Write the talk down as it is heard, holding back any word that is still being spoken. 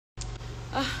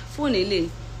phone ele.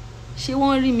 She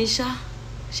won't rí mi ṣá.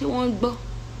 She won't gbọ́.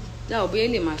 That will be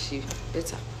ele ma ṣe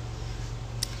better.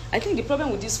 I think the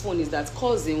problem with this phone is that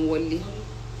calls in wọlé.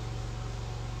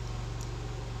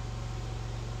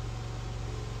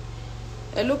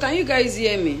 Hello, can you guys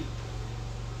hear me?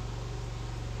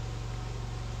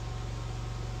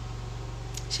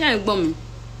 Ṣé ẹ gbọ́ mi?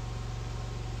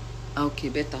 Okay,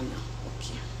 better now.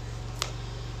 Okay.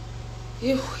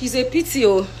 It's a pity.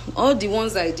 All the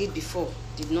ones I did before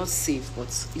did not save, but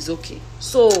it's okay.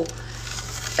 So,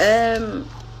 I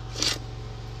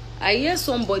hear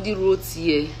somebody wrote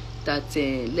here that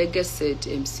Lege said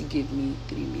MC gave me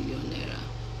 3 million naira.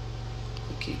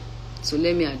 Okay, so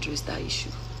let me address that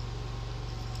issue.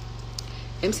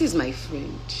 MC is my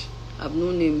friend. I've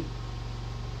known him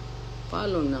for how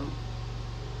long now?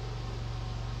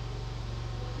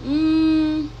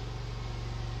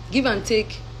 Give and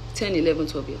take 10, 11,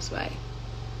 12 years, right?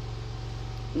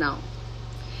 Now,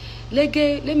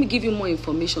 Lege, let me give you more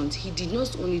information. He did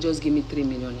not only just give me 3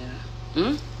 million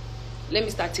naira. Let me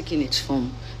start taking it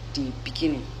from the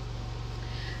beginning.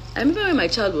 I remember when my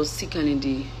child was sick and in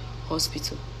the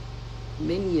hospital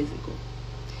many years ago.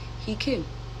 He came.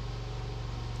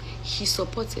 He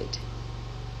supported.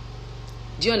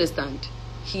 Do you understand?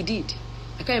 He did.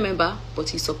 I can't remember, but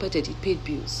he supported. He paid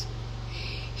bills.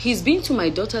 He's been to my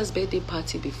daughter's birthday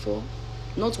party before.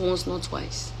 Not once, not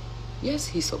twice. Yes,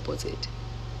 he supported.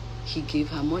 He gave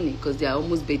her money because they are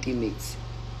almost birthday mates.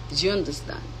 Do you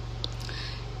understand?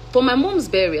 For my mom's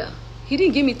burial, he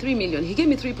didn't give me 3 million. He gave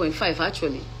me 3.5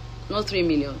 actually, not 3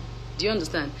 million. Do you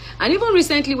understand? And even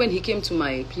recently when he came to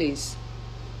my place,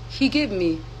 he gave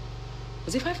me,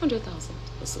 was it 500,000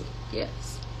 or so?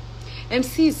 Yes.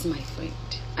 MC is my friend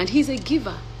and he's a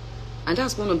giver. And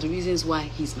that's one of the reasons why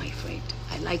he's my friend.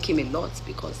 I like him a lot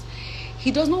because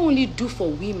he does not only do for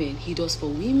women, he does for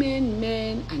women,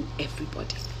 men, and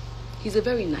everybody. He's a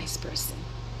very nice person.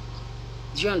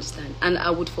 Do you understand? And I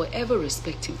would forever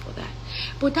respect him for that.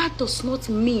 But that does not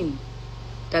mean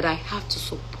that I have to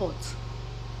support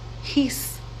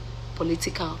his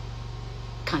political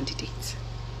candidate.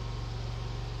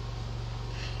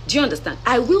 Do you understand?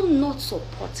 I will not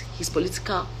support his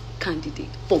political candidate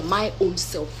for my own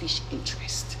selfish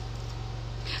interest.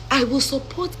 I will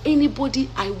support anybody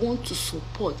I want to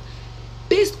support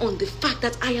based on the fact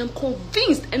that I am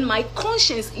convinced and my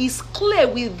conscience is clear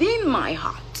within my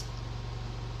heart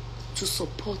to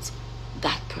support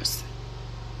that person.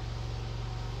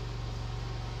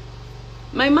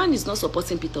 My man is not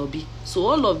supporting Peter Obi. So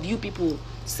all of you people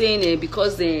saying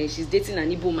because she's dating an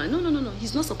Igbo man. No.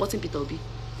 He's not supporting Peter Obi.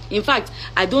 In fact,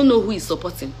 I don't know who he's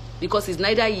supporting because he's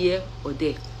neither here or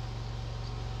there.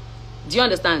 Do you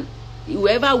understand?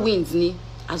 Whoever wins,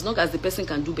 as long as the person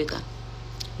can do better.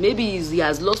 Maybe he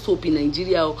has lost hope in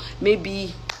Nigeria, or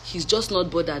maybe he's just not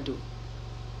bothered though.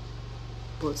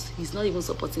 But he's not even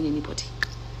supporting anybody.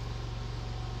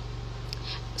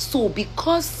 So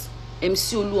because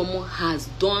MC OLUOMO has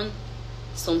done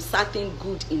some certain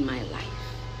good in my life,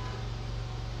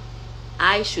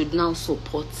 I should now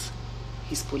support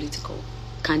his political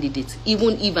candidate,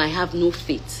 even if I have no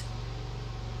faith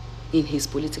in his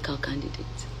political candidate.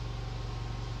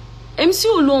 MC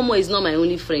OLUOMO is not my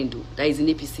only friend though, that is in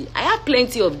APC. I have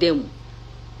plenty of them.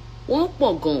 One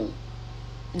pogon.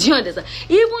 Do you understand?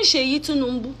 Even Seyi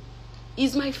Tinubu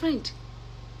is my friend.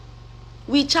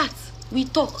 We chat, we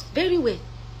talk very well.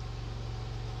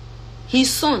 His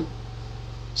son,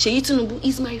 Seyi Tinubu,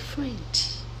 is my friend.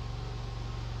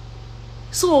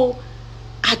 So,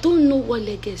 I don't know what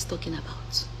Lege is talking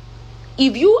about.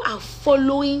 If you are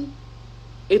following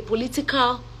a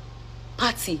political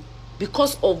party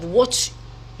because of what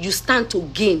you stand to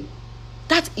gain,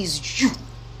 that is you.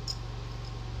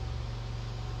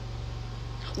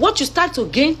 What you stand to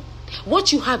gain,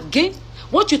 what you have gained,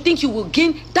 what you think you will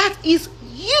gain, that is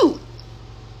you.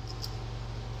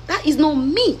 That is not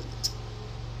me.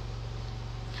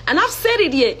 And I've said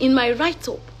it here in my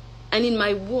write-up and in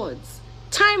my words,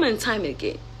 time and time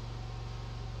again,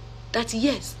 that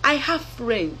yes, I have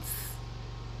friends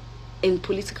in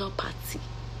political party.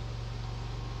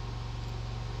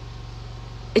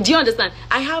 Do you understand?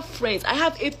 I have friends. I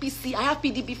have APC. I have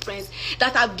PDP friends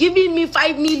that have given me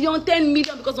 5 million, 10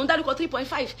 million, because on that got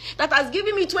 3.5. That has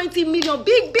given me 20 million.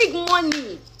 Big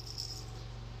money.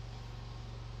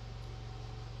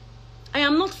 I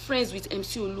am not friends with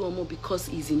MC OLUOMO because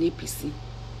he's in APC.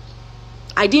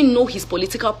 I didn't know his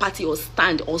political party or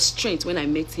stand or strength when I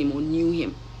met him or knew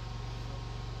him.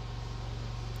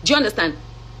 Do you understand?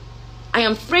 I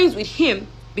am friends with him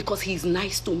because he's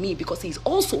nice to me, because he's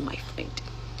also my friend.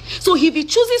 So if he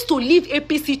chooses to leave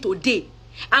APC today,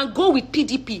 and go with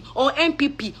PDP or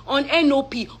MPP, on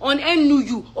NOP, on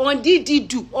NUU, on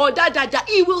DDDU, or da,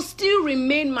 he will still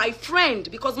remain my friend,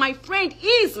 because my friend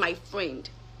is my friend,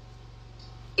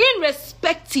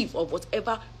 irrespective of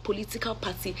whatever political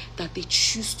party that they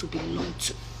choose to belong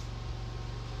to.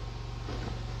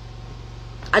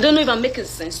 I don't know if I'm making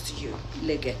sense to you,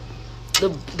 Lege.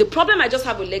 The problem I just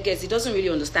have with Lege is he doesn't really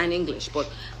understand English, but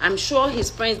I'm sure his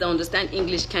friends that understand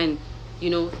English can,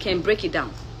 can break it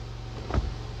down.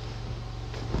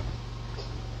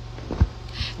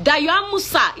 DAYO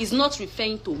AMUSA is not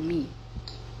referring to me,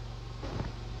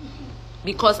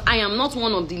 because I am not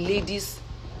one of the ladies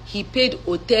he paid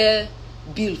hotel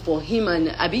bill for him and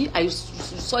Abi. I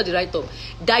saw the write-up.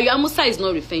 DAYO AMUSA is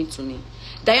not referring to me.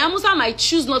 DAYO AMUSA might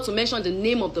choose not to mention the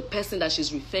name of the person that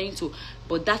she's referring to,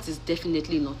 but that is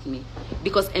definitely not me,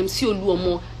 because MC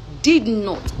OLUOMO did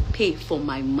not pay for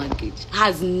my mortgage,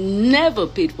 has never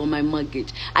paid for my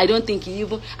mortgage. I don't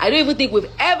even think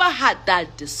we've ever had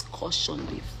that discussion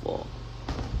before.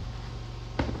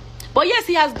 But yes,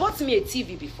 he has bought me a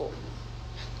TV before.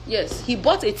 Yes, he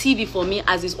bought a TV for me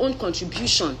as his own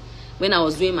contribution when I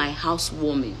was doing my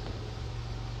housewarming.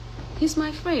 He's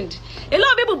my friend. A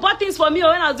lot of people bought things for me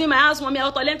when I was doing my housewarming.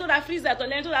 Otolento da freezer,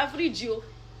 otolento da fridge,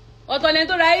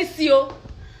 otolento da AC.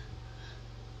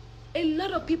 A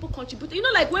lot of people contributed.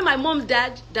 Like when my mom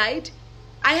died,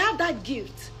 I have that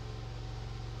gift.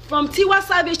 From Tiwa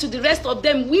Savage to the rest of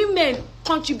them, women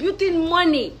contributing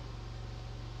money,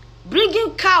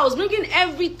 bringing cows, bringing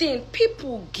everything.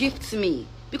 People gift me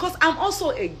because I'm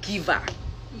also a giver.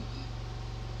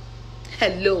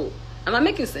 Hello. Am I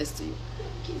making sense to you?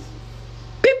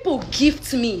 People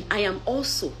gift me. I am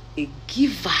also a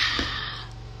giver.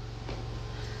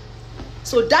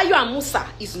 So DAYO AMUSA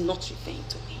is not referring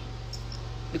to me,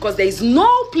 because there is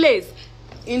no place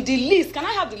in the list. Can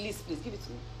I have the list, please? Give it to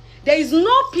me. There is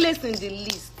no place in the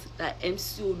list that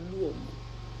MC OLUOMO,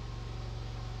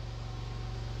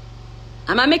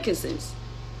 am I making sense,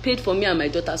 paid for me and my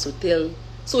daughter's hotel.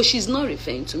 So she's not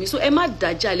referring to me. So Emma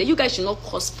Dajale, you guys should not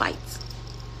cause fights.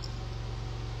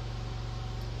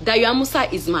 DAYO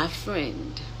AMUSA is my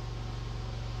friend.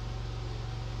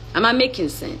 Am I making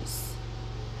sense?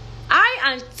 I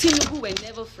and Tinubu were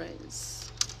never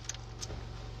friends.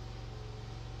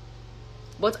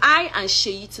 But I and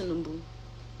Sheyi Tinubu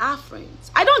are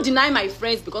friends. I don't deny my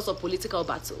friends because of political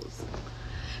battles.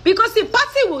 Because the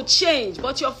party will change,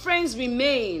 but your friends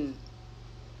remain.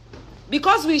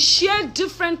 Because we share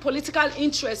different political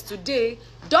interests today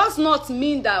does not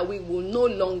mean that we will no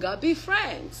longer be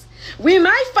friends. We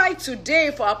might fight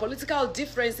today for our political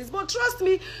differences, but trust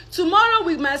me, tomorrow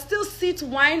we might still sit,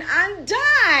 wine, and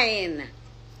dine.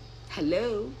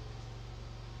 Hello?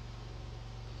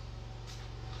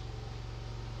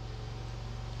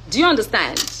 Do you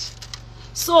understand?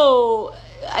 So,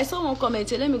 I saw one comment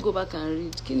here. Let me go back and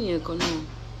read. Can you hear?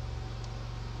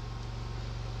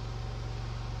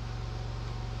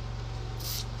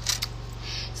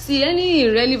 See, any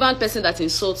irrelevant person that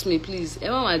insults me, please.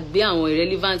 Everyone be on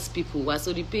irrelevant people. Who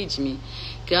so the page me.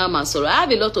 I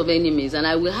have a lot of enemies, and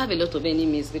I will have a lot of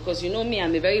enemies, because you know me,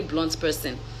 I'm a very blunt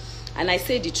person. And I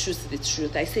say the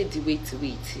truth. I say the way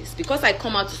it is. Because I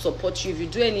come out to support you. If you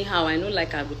do anyhow, I know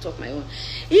like I will talk my own.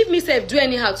 If me say do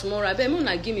anyhow tomorrow, I bet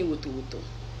not give me woto.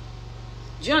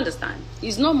 Do you understand?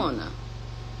 It's normal now.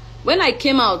 When I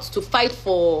came out to fight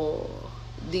for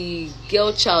the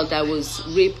girl child that was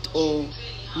raped or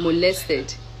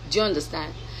molested, do you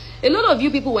understand? A lot of you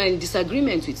people were in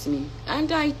disagreement with me, and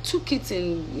I took it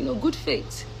in good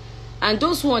faith. And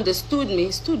those who understood me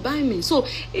stood by me. So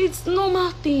it's normal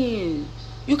thing.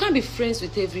 You can't be friends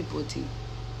with everybody.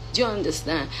 Do you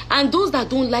understand? And those that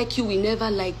don't like you will never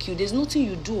like you. There's nothing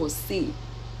you do or say.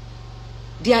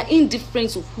 They are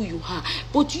indifferent of who you are.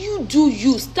 But you do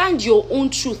you. Stand your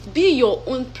own truth. Be your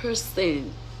own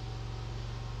person.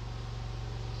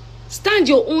 Stand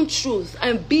your own truth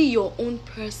and be your own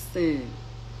person.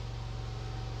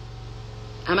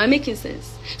 Am I making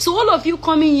sense? So all of you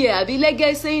coming here, I be like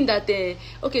guys saying that,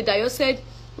 okay, Dayo said,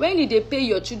 when they pay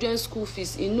your children's school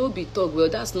fees, it no be talk. Well,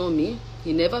 that's not me.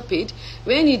 He never paid.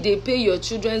 When they pay your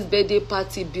children's birthday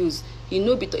party bills, he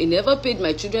never paid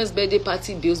my children's birthday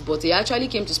party bills, but he actually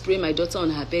came to spray my daughter on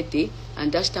her birthday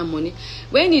and dashed her money.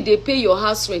 When they pay your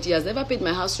house rent, he has never paid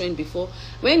my house rent before.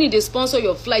 When they sponsor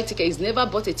your flight ticket, he's never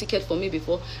bought a ticket for me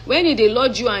before. When they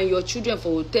lodge you and your children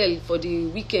for hotel for the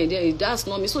weekend, that's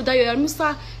not me. So DAYO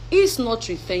AMUSA is not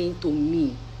referring to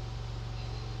me.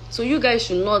 So you guys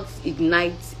should not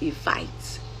ignite a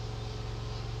fight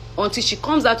until she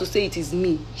comes out to say it is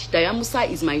me. DAYO AMUSA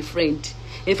is my friend.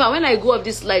 In fact, when I go up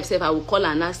this live, I will call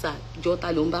her Nasa Jota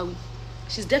Lombawi.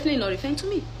 She's definitely not referring to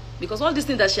me. Because all these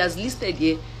things that she has listed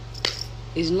here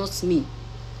is not me.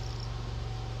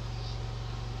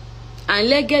 And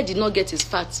Lege did not get his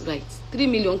facts right. 3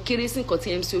 million keresin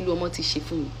koti MC OLUOMO ti ṣe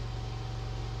fún mi.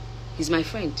 He's my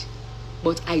friend.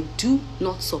 But I do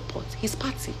not support his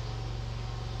party.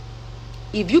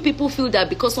 If you people feel that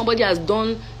because somebody has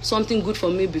done something good for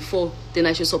me before, then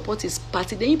I should support his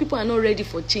party, then you people are not ready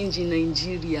for change in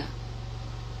Nigeria.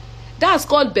 That's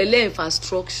called Bele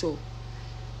infrastructure.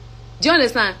 Do you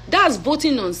understand? That's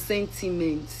voting on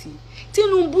sentiment.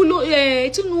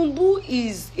 Tinubu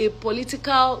is a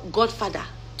political godfather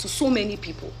to so many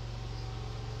people.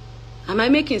 Am I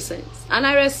making sense? And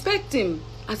I respect him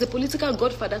as a political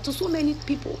godfather to so many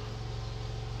people.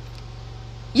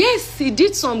 Yes, he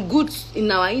did some good in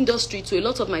our industry to a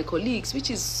lot of my colleagues, which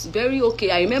is very okay.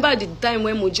 I remember the time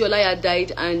when Moji Olaya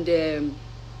died, and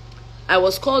I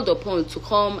was called upon to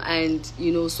come and,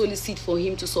 you know, solicit for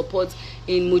him to support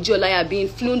in Moji Olaya being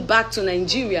flown back to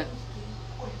Nigeria.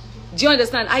 Do you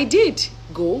understand? I did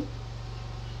go.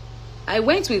 I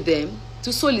went with them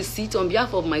to solicit on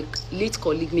behalf of my late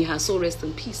colleague, may her soul rest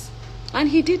in peace. And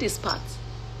he did his part.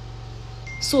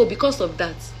 So because of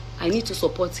that, I need to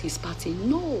support his party.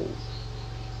 No.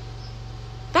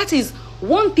 That is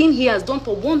one thing he has done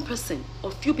for one person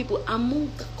or few people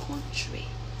among the country.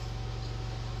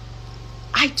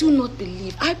 I do not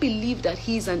believe. I believe that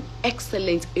he is an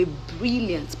excellent, a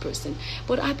brilliant person.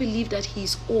 But I believe that he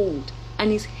is old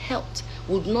and his health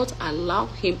would not allow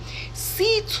him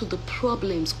see to the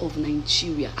problems of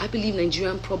Nigeria. I believe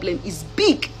Nigerian problem is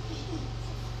big.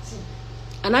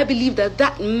 And I believe that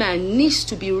that man needs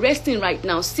to be resting right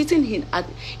now, sitting in at,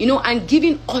 you know, and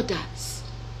giving orders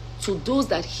to those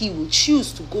that he will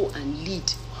choose to go and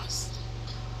lead us.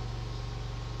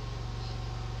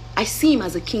 I see him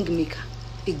as a kingmaker,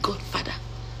 a godfather,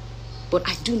 but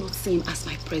I do not see him as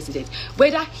my president.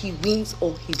 Whether he wins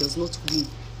or he does not win,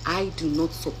 I do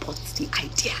not support the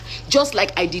idea. Just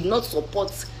like I did not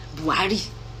support Buhari.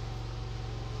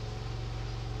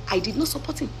 I did not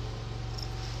support him.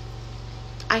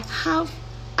 I have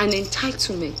an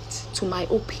entitlement to my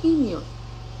opinion.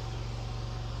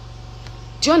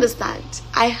 Do you understand?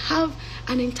 I have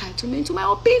an entitlement to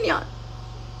my opinion.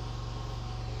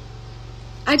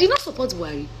 I did not support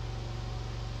Buhari.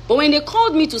 But when they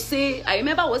called me to say, I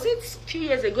remember, was it a few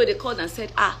years ago, they called and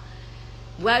said,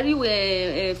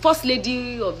 Buhari, First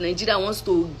Lady of Nigeria wants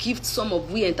to gift some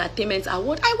of We Entertainment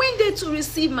Award. I went there to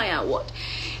receive my award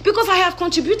because I have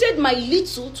contributed my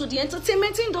little to the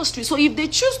entertainment industry. So if they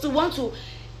choose to want to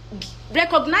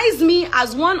recognize me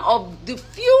as one of the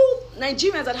few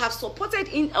Nigerians that have supported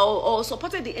or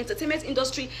supported the entertainment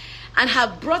industry and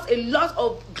have brought a lot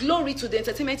of glory to the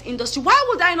entertainment industry, why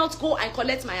would I not go and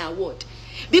collect my award?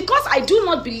 Because I do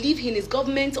not believe in his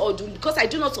government or because I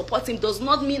do not support him does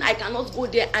not mean I cannot go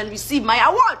there and receive my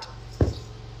award.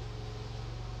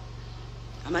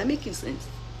 Am I making sense?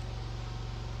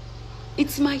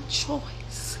 It's my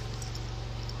choice.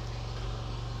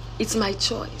 It's my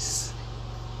choice.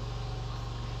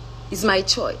 It's my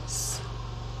choice.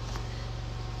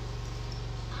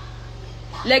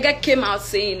 Lega came out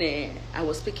saying I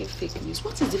was speaking fake news.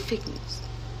 What is the fake news?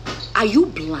 Are you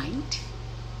blind?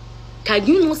 Can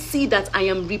you not see that I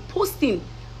am reposting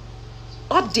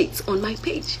updates on my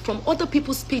page from other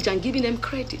people's page and giving them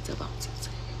credit about it?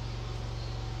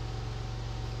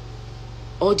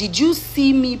 Or did you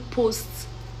see me post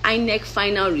INEC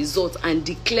final result and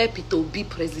declare Peter Obi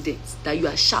president that you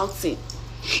are shouting?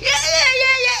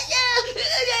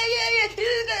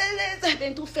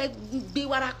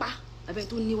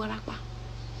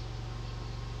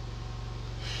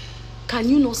 Can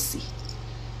you not see?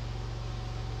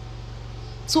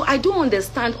 So I don't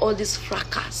understand all this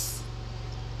fracas.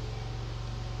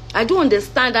 I don't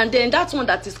understand. And then that one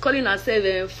that is calling herself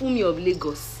Fumi of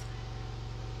Lagos,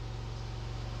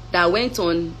 that went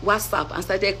on WhatsApp and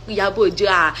started IYABO.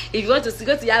 If you want to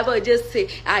go to IYABO, just say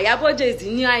IYABO is the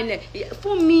new INEC.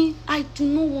 For me, I do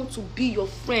not want to be your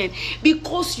friend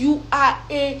because you are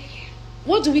a,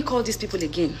 what do we call these people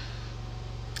again?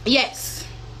 Yes,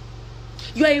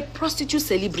 you are a prostitute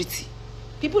celebrity.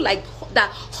 People like that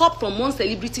hop from one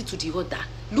celebrity to the other,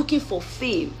 looking for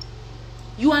fame.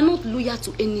 You are not loyal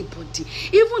to anybody.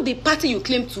 Even the party you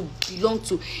claim to belong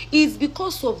to is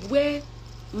because of where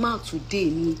man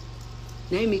today me.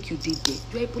 Now I make you dey there.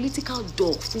 You are a political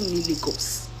dog from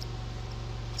Lagos.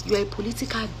 You are a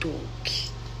political dog.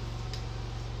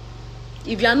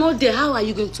 If you are not there, how are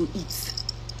you going to eat?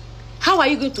 How are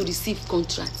you going to receive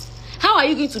contracts? How are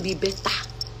you going to be better?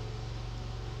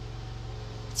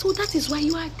 So that is why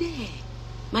you are there,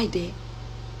 my dear.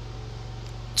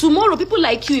 Tomorrow, people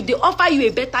like you, if they offer you a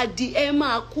better deal,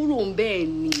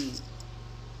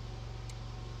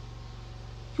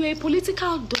 You're a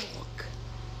political dog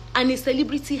and a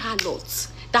celebrity harlot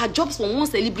that jumps from one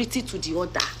celebrity to the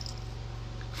other.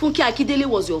 Funke Akindele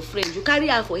was your friend. You carry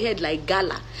her for head like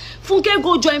gala. Funke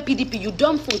go join PDP. You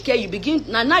dump Funke. You begin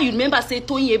now you remember say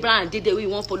Tony Abraham and Dede we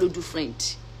won't follow do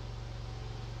friend.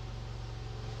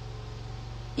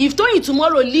 If Tony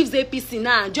tomorrow leaves APC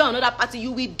now and join another party,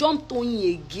 you will dump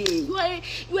Tony again. You are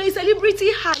a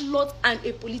celebrity harlot and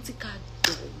a political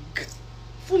dog.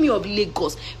 Fumi of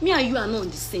Lagos, me and you are not on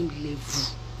the same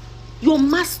level. Your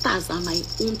masters are my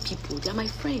own people. They are my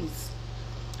friends.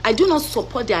 I do not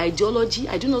support their ideology.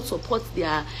 I do not support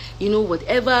their,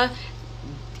 whatever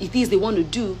it is they want to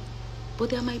do.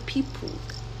 But they are my people.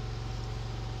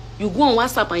 You go on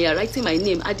WhatsApp and you're writing my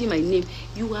name, adding my name.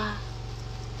 You are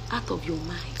out of your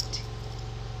mind.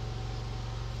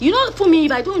 For me,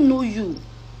 if I don't know you,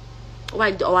 or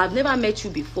I've never met you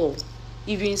before,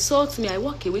 if you insult me, I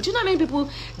walk away. Do you know how many people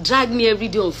drag me every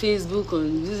day on Facebook?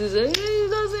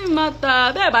 It doesn't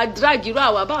matter. Babe, I drag you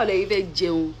out. About the even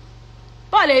jail.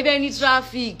 About the even any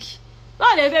traffic.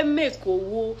 About the even make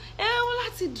owo.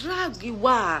 Let's drag you.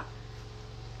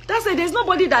 That's it. There's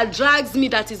nobody that drags me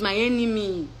that is my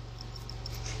enemy.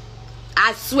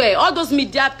 I swear, all those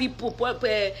media people,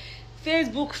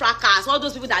 Facebook frackers, all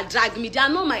those people that drag me, they are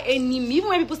not my enemy. Even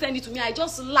when people send it to me, I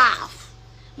just laugh.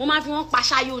 Mama, if you want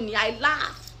Pashayoni, I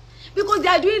laugh. Because they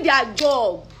are doing their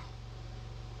job.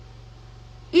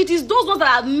 It is those ones that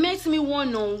have met me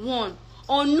one-on-one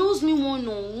or knows me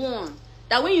one-on-one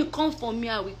that when you come for me,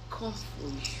 I will come for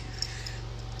you.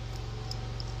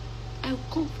 I will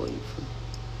come for you.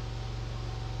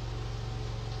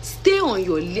 Stay on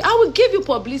your lane. I will give you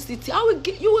publicity.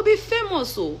 You will be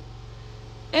famous. You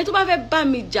will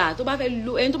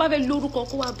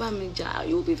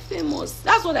be famous.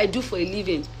 That's what I do for a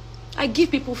living. I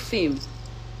give people fame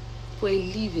for a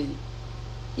living.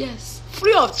 Yes,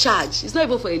 free of charge. It's not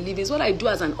even for a living. It's what I do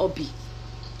as an hobby.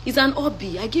 It's an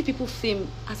hobby. I give people fame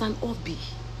as an hobby.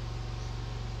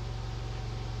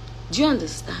 Do you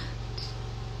understand?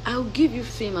 I'll give you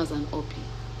fame as an hobby.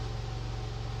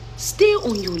 Stay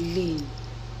on your lane.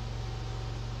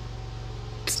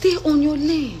 Stay on your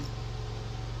lane.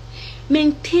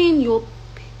 Maintain you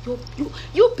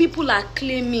people are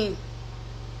claiming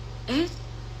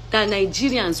that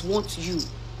Nigerians want you.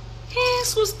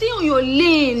 So stay on your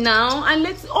lane now and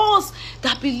let us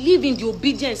that believe in the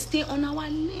obedience stay on our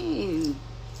lane.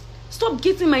 Stop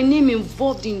getting my name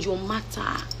involved in your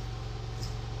matter.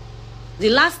 The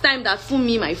last time that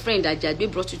Fumi, my friend, that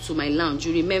Jadbe brought you to my lounge,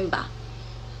 you remember?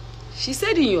 She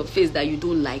said in your face that you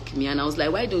don't like me. And I was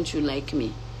like, why don't you like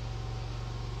me?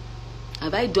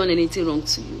 Have I done anything wrong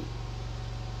to you?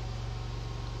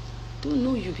 I don't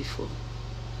know you before.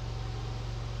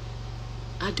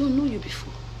 I don't know you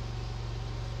before.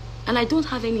 And I don't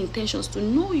have any intentions to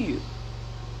know you.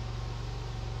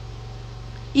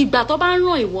 Ìgbà tó bá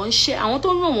rán ìwọ ńṣẹ́, àwọn tó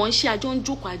rán wọn ńṣẹ́, àjọ ń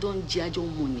jókòó, àjọ ń jẹ, àjọ ń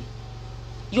mu ni.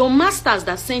 Your masters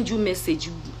that send you message,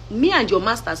 me and your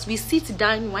masters, we sit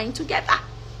down wine together.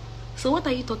 So what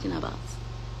are you talking about?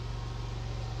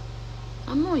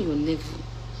 I'm not on your level.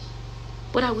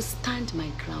 But I will stand my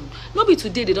ground. No be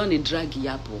today they don't drag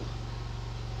IYABO.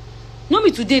 No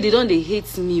be today they don't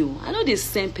hate me. I know they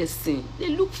send person. They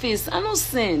look face. I don't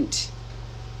send.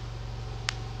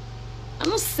 I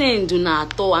don't send una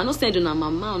at all. I don't send una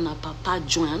mama, una papa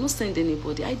join. I don't send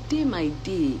anybody. I day my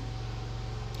day.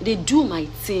 They do my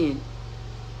thing.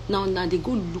 Now they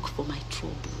go look for my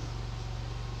trouble.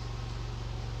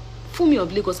 Fumi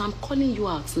of Lagos, I'm calling you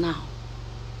out now.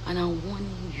 And I'm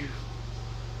warning you.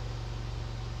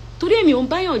 Today mi on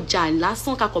buy your jan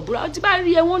lásán kakobura. Ó ti bá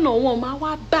rí ẹ wọ́n náà wọ́n máa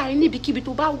wá bá ẹ níbikíbi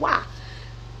tó bá wà.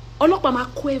 Ọlọ́pàá máa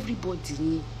kó everybody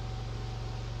ni.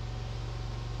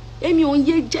 Èmi ò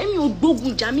yé jà, èmi ò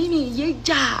gbógun jà, mi yé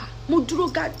jà. Mo dúró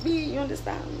gàgbé, you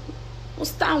understand? Mo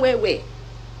stand wẹ́wẹ́.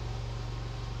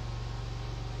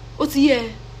 Ó ti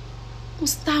yé. Mo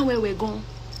stand wẹ́wẹ́ gan.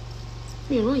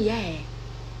 Mi ràn ìyá ẹ.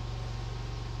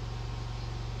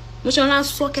 Mo ṣe rán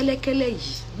sọ kẹ́lẹ́kẹ́lẹ́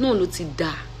yìí náà ló ti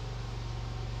dá.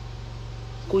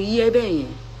 Kò yí ẹ bẹ́ẹ̀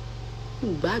yẹn. Mo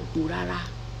gbàgbọ́ rárá.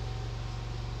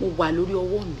 Mo wà lórí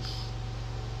ọwọ́ mi.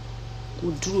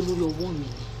 Mo dúró lórí ọwọ́ mi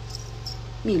ni.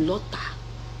 Mi lọ́tà.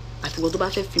 Àfi ìwọ tó bá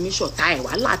fẹ́ fi mí ṣọ̀tá ẹ̀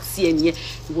wá láti ẹ nìyẹn.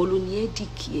 Ìwọ ló ní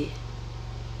ẹ́dìkì ẹ.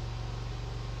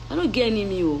 I don't get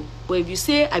enemy, but if you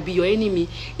say I be your enemy,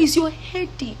 it's your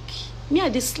headache. Me, I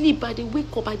dey sleep, I dey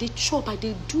wake up, I dey chop, I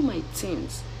dey do my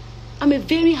things. I'm a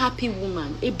very happy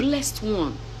woman, a blessed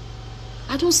one.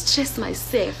 I don't stress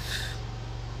myself.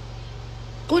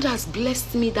 God has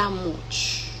blessed me that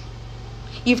much.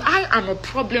 If I am a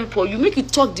problem for you, make you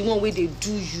talk the one way they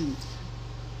do you.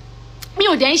 Me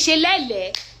o den ṣe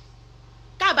lele.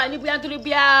 káàbà ní bóyá torí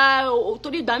bíá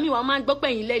torí ìgbà mi wà máa ń gbọ́ pé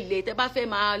ẹ̀yin lẹ́lẹ̀ tẹ́ bá fẹ́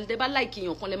máa tẹ́ bá láìkì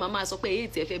èèyàn kan lẹ́ máa sọ pé èyí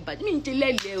tí ẹ fẹ́ bàjẹ́ mi ń ṣe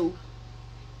lẹ́lẹ̀ o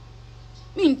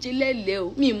mi ń ṣe lẹ́lẹ̀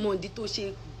o mi mọ̀ ìdí tó ṣe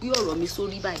gbé ọ̀rọ̀ mi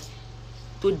sórí báyìí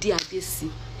tó dé adé sí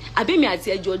àbẹ́mi àti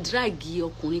ẹjọ́ dráàgì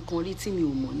ọkùnrin kan rí tí mi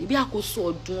ò mọ̀ ní bí àkóso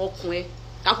ọdún ọkùnrin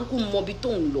kákúkú mọ ibi tó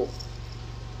ń lọ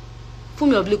fún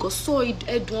mi ọ̀bìlẹ̀ kan sọ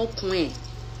ẹdùn ọkùnrin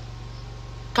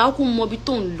kákúkú mọ ibi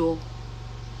tó ń lọ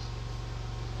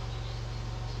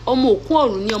ọmọ òkun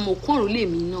ọ̀run ní ọmọ òkun ọ̀run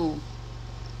lèmi náà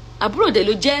àbúrò dẹ̀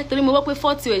ló jẹ́ torí mo gbọ́ pé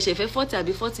 40 o ẹ̀ṣẹ̀ fẹ́ 40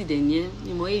 àbí 40 dẹ̀ ní ẹ́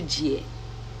ni mo èjì ẹ̀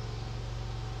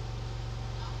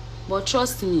but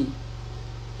trust me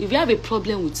if you have a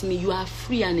problem with me you are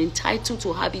free and entitled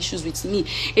to have issues with me.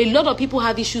 A lot of people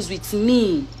have issues with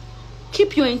me.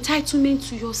 Keep your entitlement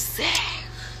to yourself.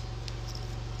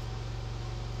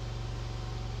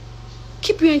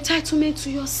 Keep your entitlement to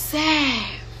yourself.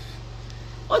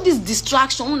 All this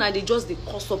distraction that they just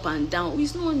cost up and down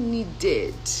is not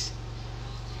needed.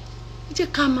 Ije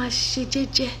ká máa ṣe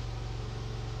jẹ́jẹ́.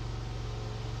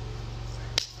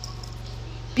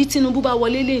 Bí Tinubu bá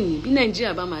wọlé lẹ́yìn, bí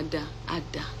Nigeria bá máa dá, á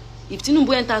dá. If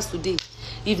Tinubu enters today,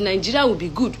 if Nigeria will be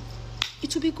good,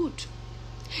 it will be good.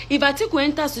 If Atiku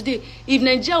enters today, if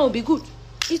Nigeria will be good,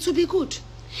 it will be good.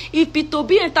 If Peter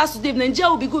Obi enters today, if Nigeria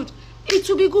will be good, it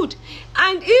will be good.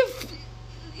 And if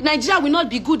Nigeria will not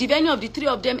be good, if any of the three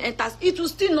of them enters, it will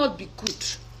still not be good.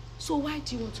 So why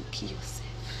do you want to kill yourself?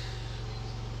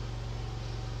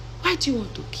 Why do you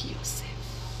want to kill yourself?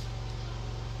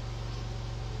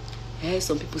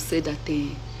 Some people say that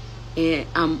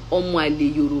I'm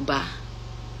Omwale Yoruba.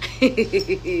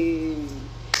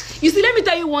 You see, let me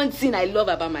tell you one thing I love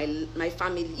about my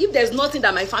family. If there's nothing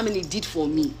that my family did for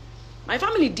me, my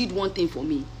family did one thing for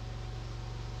me.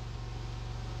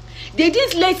 They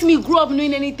didn't let me grow up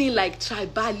knowing anything like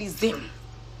tribalism.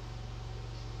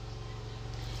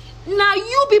 Now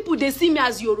you people, they see me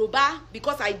as Yoruba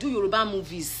because I do Yoruba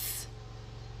movies.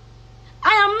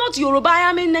 I am not Yoruba, I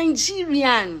am a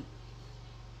Nigerian.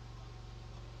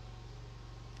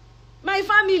 My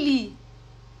family,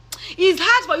 it's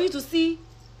hard for you to see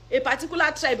a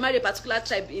particular tribe marry a particular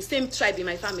tribe, the same tribe in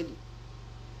my family.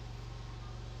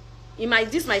 In my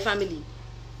family,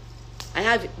 I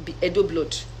have Edo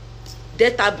blood,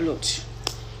 Delta blood,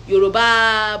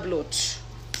 Yoruba blood.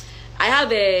 I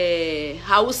have a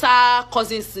Hausa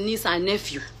cousins, niece and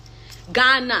nephew,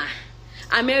 Ghana,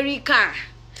 America,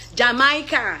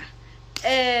 Jamaica,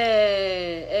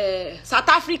 South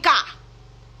Africa.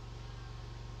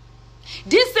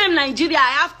 This same Nigeria,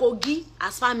 I have Kogi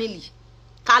as family.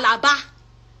 Calabar.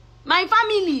 My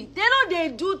family, they know they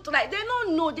do, they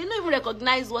don't know, they don't even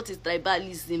recognize what is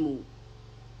tribalism.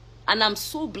 And I'm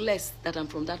so blessed that I'm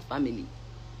from that family.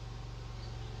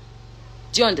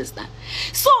 Do you understand?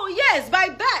 So, yes, by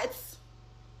birth,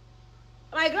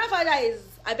 my grandfather is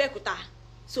Abekuta.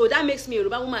 So that makes me a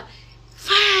Yoruba woman.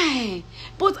 Fine.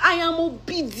 But I am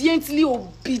obediently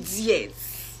obedient.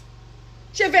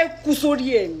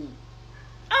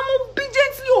 I'm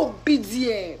obediently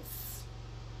obedient.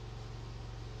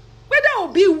 Whether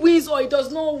Obi wins or he does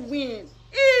not win,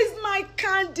 he is my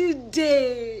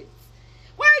candidate.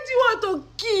 Why do you want to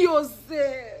kill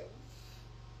yourself?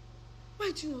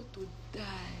 Why do you want to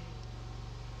die?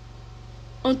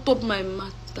 On top my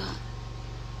matter.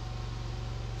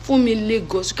 For me,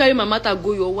 Lagos. You carry my matter,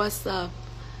 go your WhatsApp.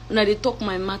 And they talk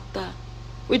my matter.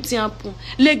 Wetin happen?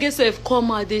 Lagos have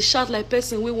come out, they shout like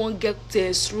person we won't get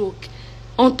a stroke.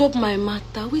 On top my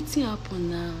matter, wetin happen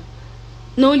now?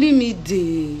 No only me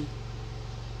dey.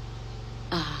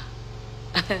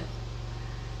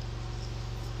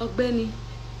 Ogbeni,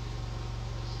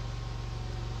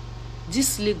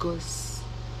 this Lagos,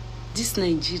 this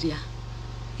Nigeria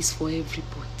is for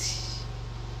everybody.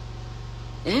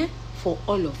 For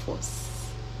all of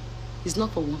us. It's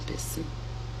not for one person.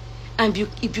 And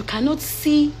if you cannot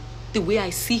see the way I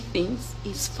see things,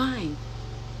 it's fine.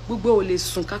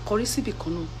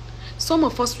 Some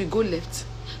of us will go left,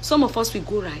 some of us will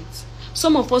go right,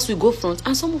 some of us will go front,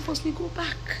 and some of us will go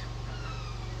back.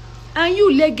 And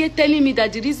you, Lege, telling me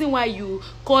that the reason why you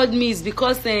called me is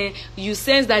because you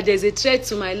sense that there's a threat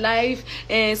to my life,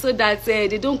 so that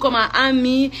they don't come and harm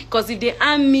me. Because if they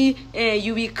harm me,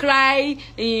 you will cry,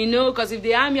 because if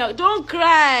they harm you, don't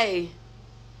cry.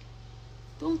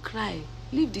 Don't cry.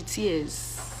 Leave the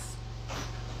tears.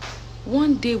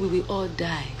 One day we will all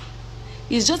die.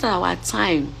 It's just that our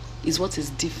time is what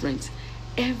is different.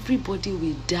 Everybody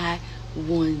will die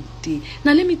one day.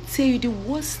 Now let me tell you, the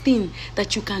worst thing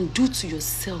that you can do to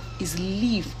yourself is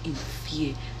live in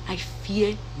fear. I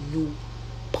fear nobody.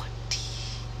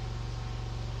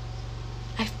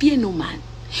 I fear no man.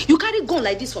 You carry gun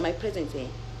like this for my presence,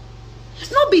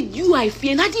 Not be you I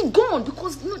fear, not the gun,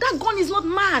 because no, that gun is not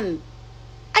man.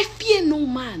 I fear no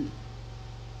man.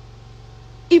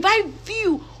 If I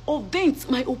view or vent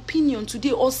my opinion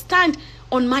today or stand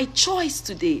on my choice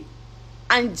today,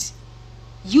 and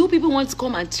you people want to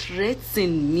come and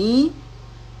threaten me,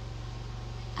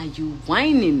 are you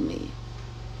whining me?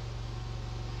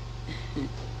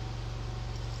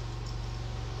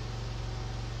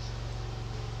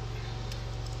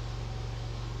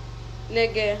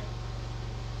 Lege,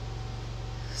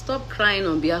 stop crying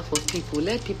on behalf of people.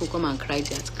 Let people come and cry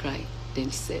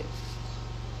themselves.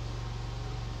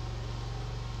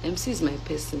 MC is my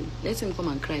person. Let him come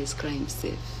and cry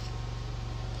himself.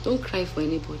 Don't cry for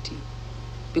anybody.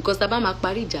 Because taba mak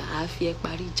parija, I fear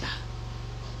parija.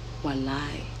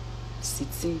 Walai,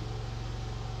 sitting.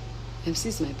 MC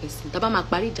is my person. Taba mak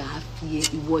parija, I fear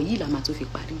iwo la matofi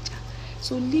parija.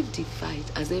 So leave the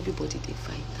fight as everybody they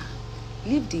fight now.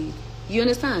 Leave the, you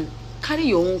understand? Carry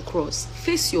your own cross.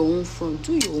 Face your own front.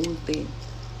 Do your own thing.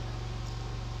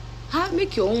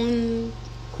 Make your own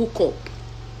hook up.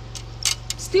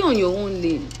 Stay on your own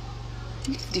lane.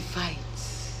 Leave the fight.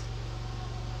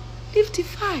 Leave the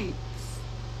fight.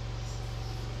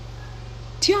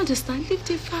 Do you understand? Leave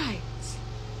the fight.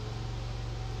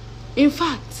 In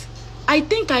fact, I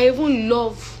think I even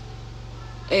love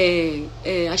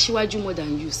Asiwaju more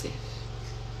than you, sir.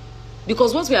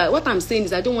 Because what I'm saying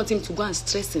is I don't want him to go and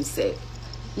stress himself.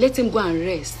 Let him go and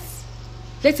rest.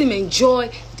 Let him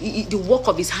enjoy the work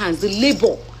of his hands, the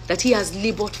labor that he has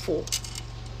labored for.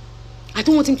 I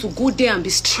don't want him to go there and be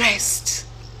stressed.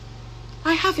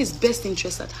 I have his best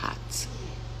interest at heart.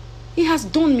 He has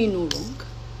done me no wrong.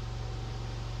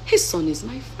 His son is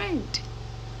my friend.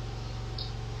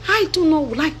 I do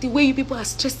not like the way you people are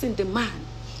stressing the man.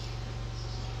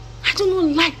 I do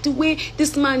not like the way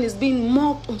this man is being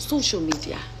mocked on social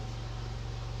media.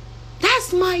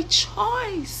 That's my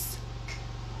choice.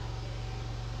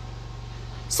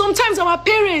 Sometimes our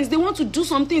parents, they want to do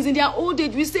some things in their old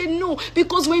age. We say no,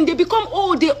 because when they become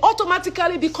old, they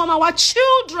automatically become our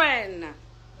children.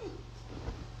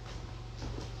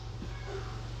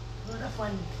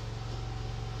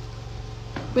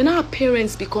 When our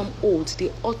parents become old,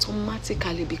 they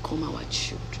automatically become our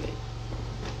children.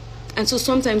 And so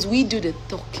sometimes we do the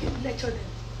talking. Lecture them.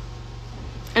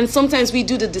 And sometimes we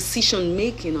do the decision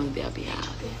making on their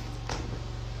behalf.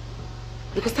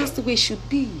 Because that's the way it should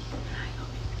be.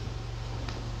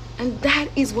 And that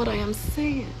is what I am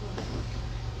saying.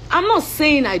 I'm not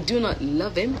saying I do not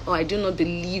love him or I do not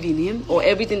believe in him or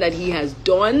everything that he has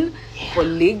done for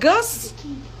Lagos.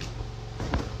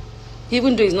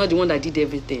 Even though he's not the one that did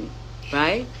everything,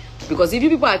 right? Because if you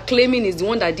people are claiming he's the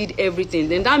one that did everything,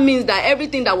 then that means that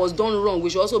everything that was done wrong, we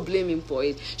should also blame him for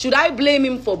it. Should I blame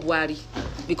him for Buhari?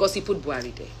 Because he put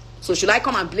Buhari there. So should I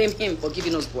come and blame him for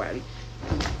giving us Buhari?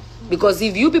 Because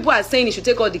if you people are saying he should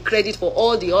take all the credit for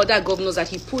all the other governors that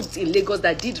he put in Lagos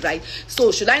that did right,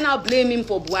 so should I now blame him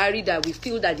for Buhari that we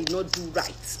feel that did not do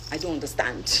right? I don't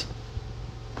understand.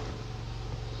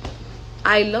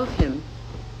 I love him.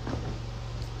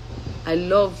 I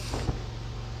love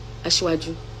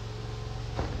Asiwaju.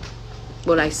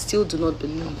 But I still do not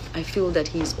believe. I feel that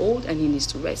he is old and he needs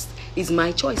to rest. It's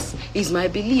my choice. It's my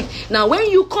belief. Now, when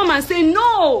you come and say,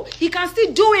 no, he can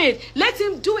still do it, let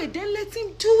him do it, then let him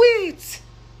do it.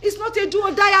 It's not a do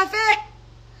or die affair.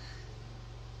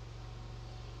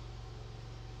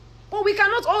 But we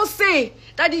cannot all say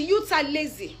that the youths are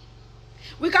lazy.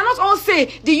 We cannot all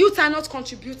say the youths are not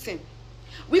contributing.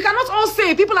 We cannot all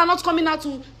say people are not coming out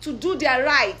to do their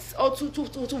rights or to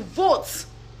vote.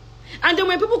 And then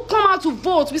when people come out to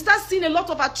vote, we start seeing a lot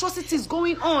of atrocities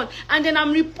going on. And then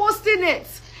I'm reposting it.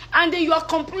 And then you are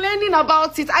complaining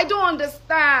about it. I don't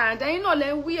understand. And you know,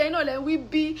 let we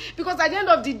be. Because at the end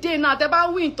of the day, now,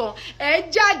 about winter,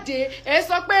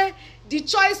 the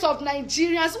choice of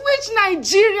Nigerians. Which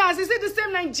Nigerians? Is it the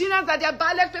same Nigerians that their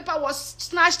ballot paper was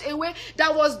snatched away,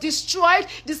 that was destroyed?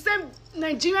 The same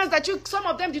Nigerians that some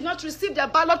of them did not receive their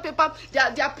ballot paper,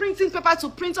 their printing paper to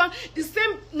print on? The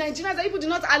same Nigerians that people did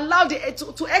not allow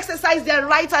to exercise their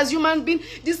rights as human beings?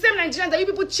 The same Nigerians that you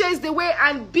people chased away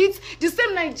and beat? The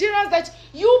same Nigerians that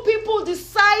you people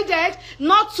decided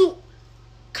not to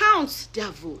count their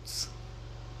votes,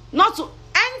 not to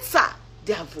enter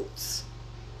their votes?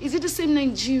 Is it the same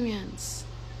Nigerians?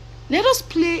 Let us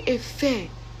play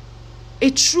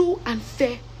a true and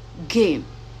fair game.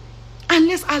 And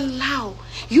let's allow,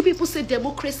 you people say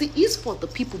democracy is for the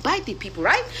people, by the people,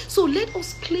 right? So let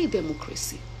us play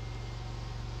democracy.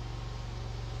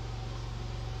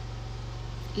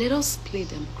 Let us play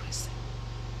democracy.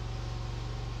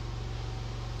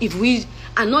 If we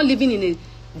are not living in a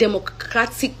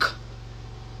democratic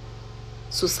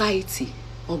society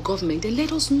or government, then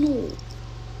let us know.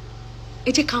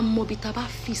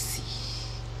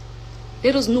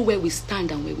 Let us know where we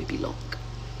stand and where we belong.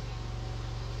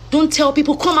 Don't tell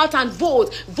people, come out and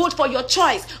vote. Vote for your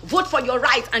choice. Vote for your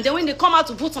right. And then when they come out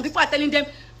to vote, some people are telling them,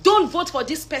 don't vote for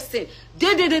this person.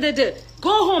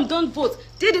 Go home, don't vote.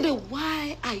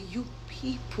 Why are you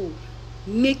people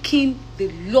making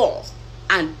the law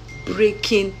and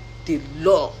breaking the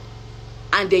law?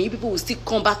 And then you people will still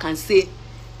come back and say,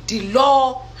 the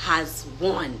law has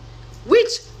won.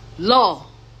 Which law?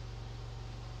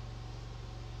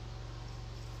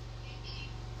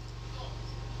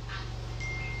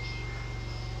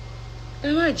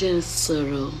 Imagine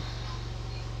sorrow.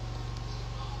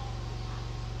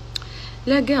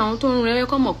 Lẹ́gẹ̀ àwọn tó ń rẹ́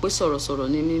kọ́ mọ̀ pé sọ̀rọ̀sọ̀rọ̀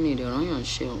ní mímì rẹ̀ rányàn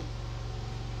ṣe o.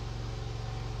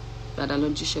 Dada ló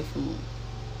jíṣẹ́ fún wọn.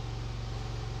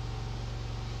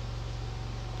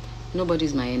 Nobody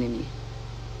is my enemy.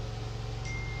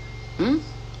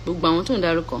 Gbogbo àwọn tó ń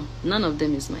dárúkọ, none of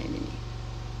them is my enemy.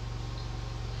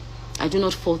 I do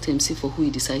not fault MC for who he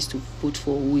decides to vote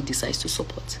for, who he decides to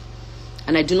support.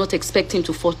 And I do not expect him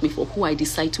to fault me for who I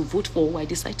decide to vote for, who I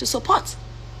decide to support.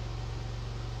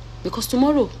 Because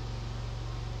tomorrow,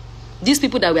 these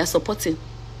people that we are supporting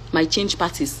might change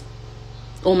parties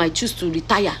or might choose to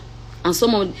retire. And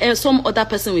some other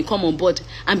person will come on board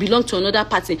and belong to another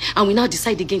party and we now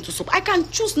decide again to support. I can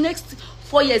choose next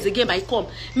 4 years again by come.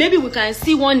 Maybe we can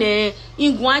see one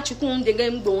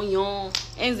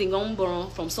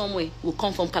from somewhere, will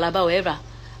come from Calabar, wherever,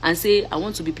 and say, I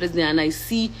want to be president, and I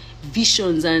see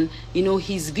visions and, you know,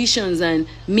 his visions and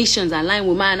missions align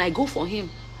with mine, and I go for him.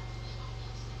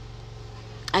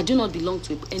 I do not belong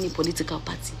to any political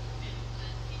party.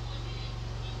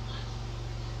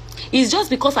 It's just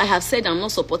because I have said I'm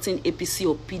not supporting APC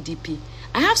or PDP.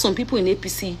 I have some people in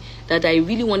APC that I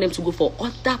really want them to go for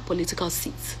other political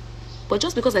seats. But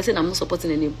just because I said I'm not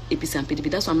supporting any APC and PDP,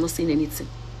 that's why I'm not saying anything.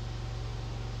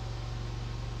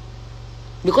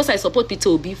 Because I support Peter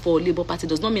Obi for Labour Party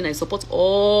does not mean I support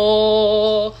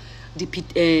all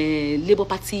the Labour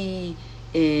Party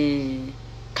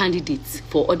candidates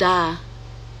for other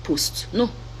posts. No.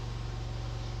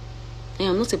 I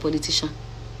am not a politician.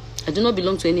 I do not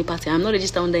belong to any party. I am not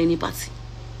registered under any party.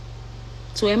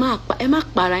 So ẹ má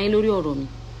para yín lórí ọ̀rọ̀ mi.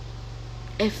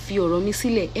 Ẹ fi ọ̀rọ̀ mi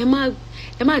sílẹ̀. Ẹ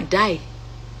má die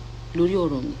lórí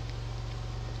ọ̀rọ̀ mi.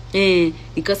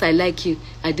 Because I like you,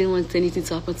 I didn't want anything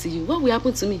to happen to you. What will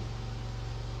happen to me?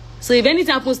 So if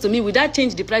anything happens to me, would that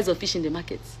change the price of fish in the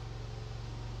market?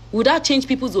 Would that change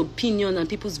people's opinion and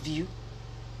people's view?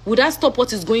 Would that stop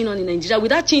what is going on in Nigeria?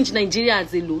 Would that change Nigeria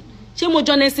as a whole? Ṣé mo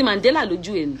jọ Nelson Mandela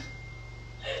lójú ẹ̀ ni?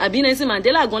 Àbí Nelson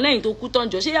Mandela gan lẹ́yìn tó kú tán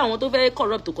jọ. Ṣé àwọn tó fẹ́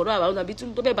corrupt àwọn àbí tó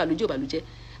fẹ́ bàlújẹ́?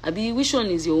 Àbí which one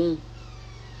is your own?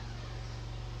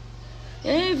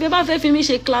 Bí ẹ bá fẹ́ fi mí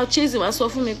ṣe cloud chasing, wá sọ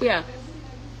fún mi pé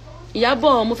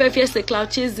IYABO, mo fẹ́ fi ṣe cloud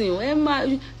chasing.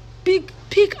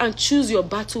 Pick and choose your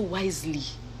battle wisely.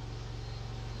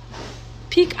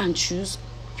 Pick and choose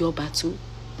your battle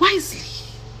wisely.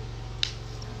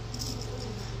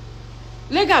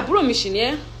 Lega bro mi ṣì ni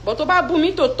ẹ́, but tó bá bú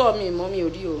mi tó tọ́ mi mọ́ mi ò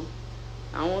rí o.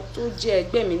 Àwọn tó jẹ́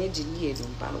ẹgbẹ́ mi nídìílé ẹ̀ ló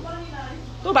ń bá mi.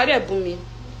 Tó bá dẹ̀ bú mi,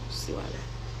 sí wàhálà.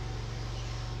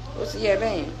 Ó ti yẹ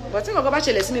bẹ́ẹ̀ yẹn. But tí nǹkan bá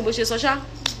ṣẹlẹ̀ sí mi bó ṣe sọ ṣá,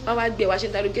 bá wá gbé wá ṣe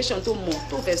interrogation tó mọ̀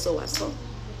tó fẹ́ sọ wá sọ.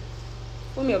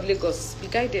 Women of Lagos, be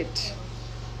guided.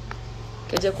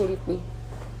 Kẹjẹ kó rí pé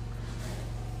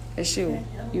ẹ ṣé o,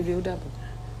 ire ó dàbọ̀.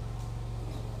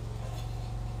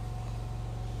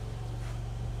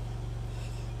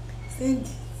 Send it.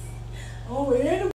 Oh,